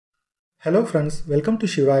Hello friends, welcome to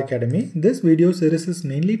Siva Academy. This video series is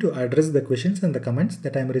mainly to address the questions and the comments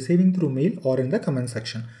that I am receiving through mail or in the comment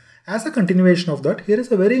section. As a continuation of that, here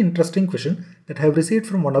is a very interesting question that I have received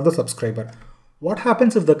from one of the subscriber. What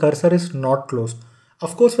happens if the cursor is not closed?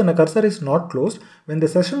 Of course, when a cursor is not closed, when the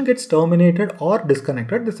session gets terminated or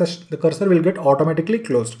disconnected, the cursor will get automatically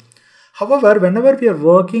closed. However, whenever we are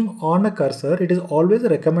working on a cursor, it is always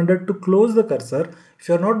recommended to close the cursor if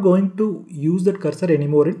you are not going to use that cursor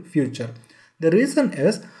anymore in future. The reason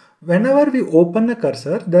is, whenever we open a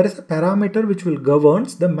cursor, there is a parameter which will govern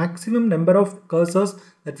the maximum number of cursors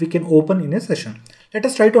that we can open in a session. Let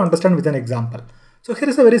us try to understand with an example. So here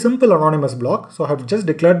is a very simple anonymous block. So I have just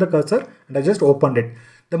declared the cursor and I just opened it.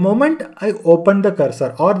 The moment I open the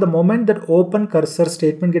cursor, or the moment that open cursor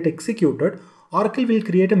statement get executed, Oracle will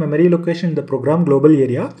create a memory location in the program global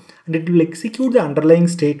area and it will execute the underlying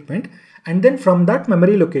statement, and then from that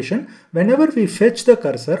memory location, whenever we fetch the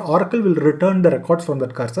cursor, Oracle will return the records from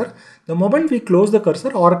that cursor. The moment we close the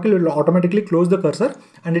cursor, Oracle will automatically close the cursor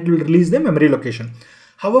and it will release the memory location.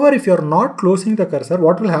 However, if you are not closing the cursor,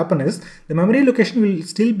 what will happen is the memory location will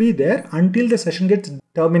still be there until the session gets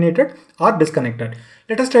terminated or disconnected.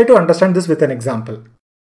 Let us try to understand this with an example.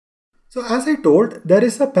 So as I told, there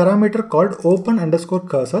is a parameter called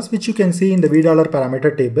open_cursors, which you can see in the $v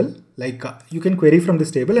parameter table. You can query from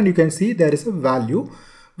this table and you can see there is a value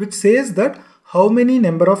which says that how many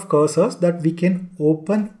number of cursors that we can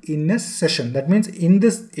open in a session. That means in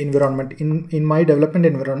this environment, in my development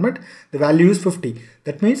environment, the value is 50.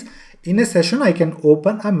 That means in a session, I can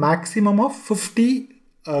open a maximum of 50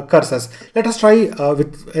 cursors. Let us try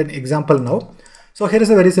with an example now. So here is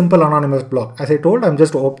a very simple anonymous block. As I told, I'm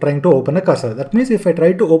just trying to open a cursor. That means if I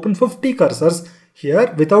try to open 50 cursors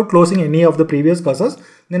here without closing any of the previous cursors,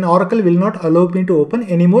 then Oracle will not allow me to open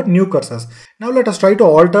any more new cursors. Now let us try to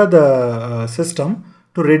alter the system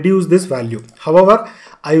to reduce this value. However,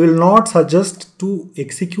 I will not suggest to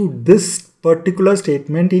execute this particular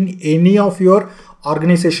statement in any of your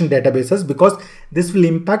organization databases because this will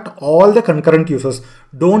impact all the concurrent users.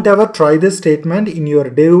 Don't ever try this statement in your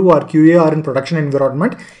dev or QA or in production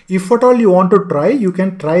environment. If at all you want to try, you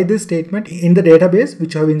can try this statement in the database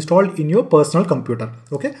which you have installed in your personal computer.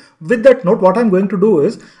 Okay. With that note, what I'm going to do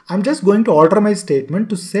is I'm just going to alter my statement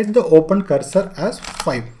to set the open cursor as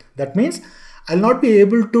 5. That means I'll not be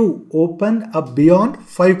able to open beyond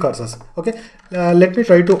 5 cursors. Okay, let me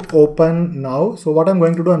try to open now. So what I'm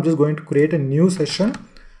going to do, I'm just going to create a new session.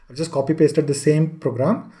 I've just copy pasted the same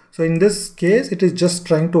program. So in this case, it is just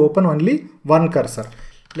trying to open only one cursor.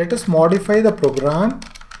 Let us modify the program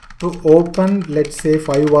to open, let's say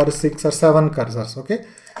 5 or 6 or 7 cursors. Okay,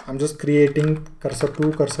 I'm just creating cursor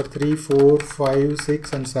 2, cursor 3, 4, 5,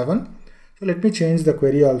 6 and 7. So let me change the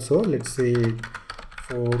query also. Let's say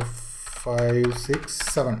 4, 5,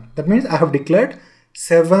 6, 7. That means I have declared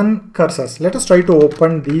 7 cursors. Let us try to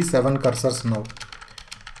open these 7 cursors now.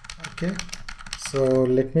 Okay, so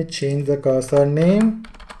let me change the cursor name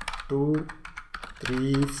to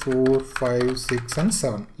 3, 4, 5, 6 and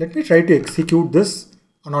 7. Let me try to execute this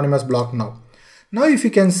anonymous block now. Now if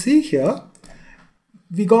you can see here,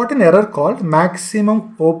 we got an error called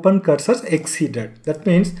maximum open cursors exceeded. That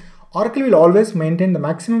means Oracle will always maintain the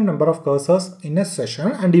maximum number of cursors in a session,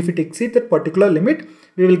 and if it exceeds that particular limit,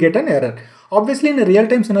 we will get an error. Obviously, in a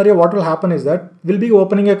real-time scenario, what will happen is that we'll be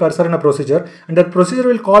opening a cursor in a procedure, and that procedure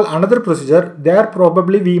will call another procedure. There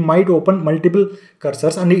probably we might open multiple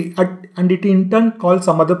cursors, and it in turn calls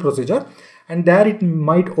some other procedure, and there it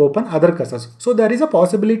might open other cursors. So there is a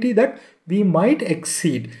possibility that we might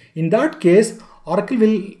exceed. In that case, Oracle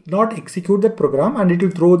will not execute that program, and it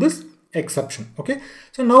will throw this exception. Okay,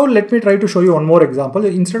 so now let me try to show you one more example.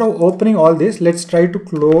 Instead of opening all this, let's try to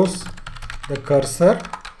close the cursor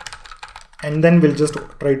and then we'll just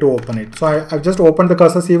try to open it. So I've just opened the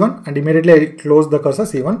cursor C1 and immediately I closed the cursor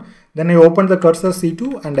C1. Then I opened the cursor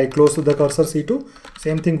C2 and I closed the cursor C2.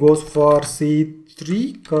 Same thing goes for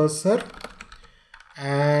C3 cursor,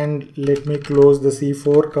 and let me close the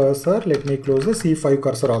C4 cursor. Let me close the C5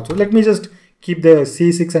 cursor also. Let me just keep the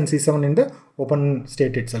C6 and C7 in the open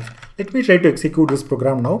state itself. Let me try to execute this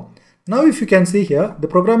program now. Now if you can see here, the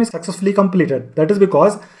program is successfully completed. That is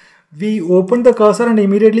because we opened the cursor and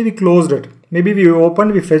immediately we closed it. Maybe we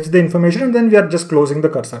opened, we fetched the information and then we are just closing the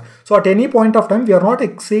cursor. So at any point of time, we are not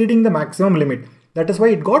exceeding the maximum limit. That is why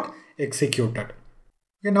it got executed.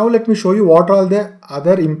 Okay, now let me show you what are the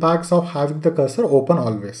other impacts of having the cursor open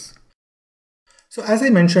always. So as I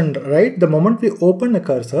mentioned, right, the moment we open a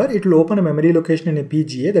cursor, it will open a memory location in a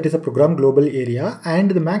PGA, that is a program global area,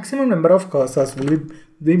 and the maximum number of cursors will be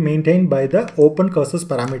be maintained by the open cursors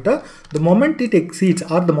parameter. The moment it exceeds,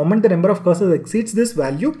 or the moment the number of cursors exceeds this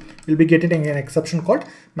value, you'll be getting an exception called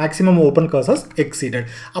maximum open cursors exceeded.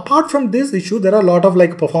 Apart from this issue, there are a lot of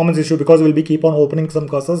like performance issue, because we'll be keep on opening some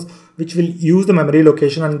cursors which will use the memory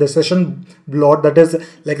location and the session bloat, that is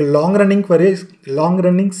like long running queries, long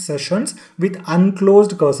running sessions with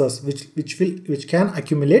unclosed cursors which can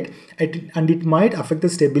accumulate and it might affect the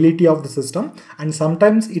stability of the system, and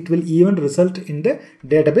sometimes it will even result in the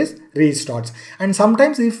database restarts. And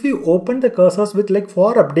sometimes if we open the cursors with like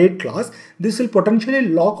for update class, this will potentially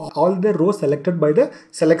lock all the rows selected by the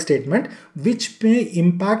select statement, which may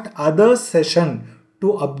impact other session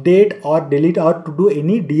to update or delete or to do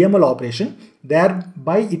any DML operation.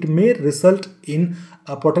 Thereby it may result in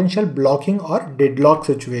a potential blocking or deadlock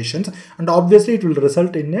situations, and obviously it will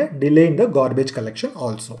result in a delay in the garbage collection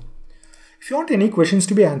also. If you want any questions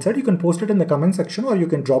to be answered, you can post it in the comment section, or you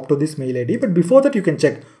can drop to this mail ID. But before that, you can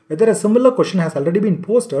check whether a similar question has already been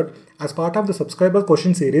posted as part of the subscriber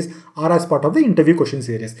question series or as part of the interview question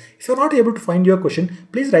series. If you're not able to find your question,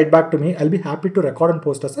 please write back to me. I'll be happy to record and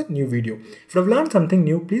post as a new video. If you've learned something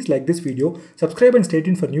new, please like this video, subscribe and stay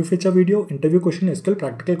tuned for new feature video, interview question, SQL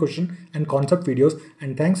practical question and concept videos.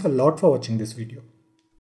 And thanks a lot for watching this video.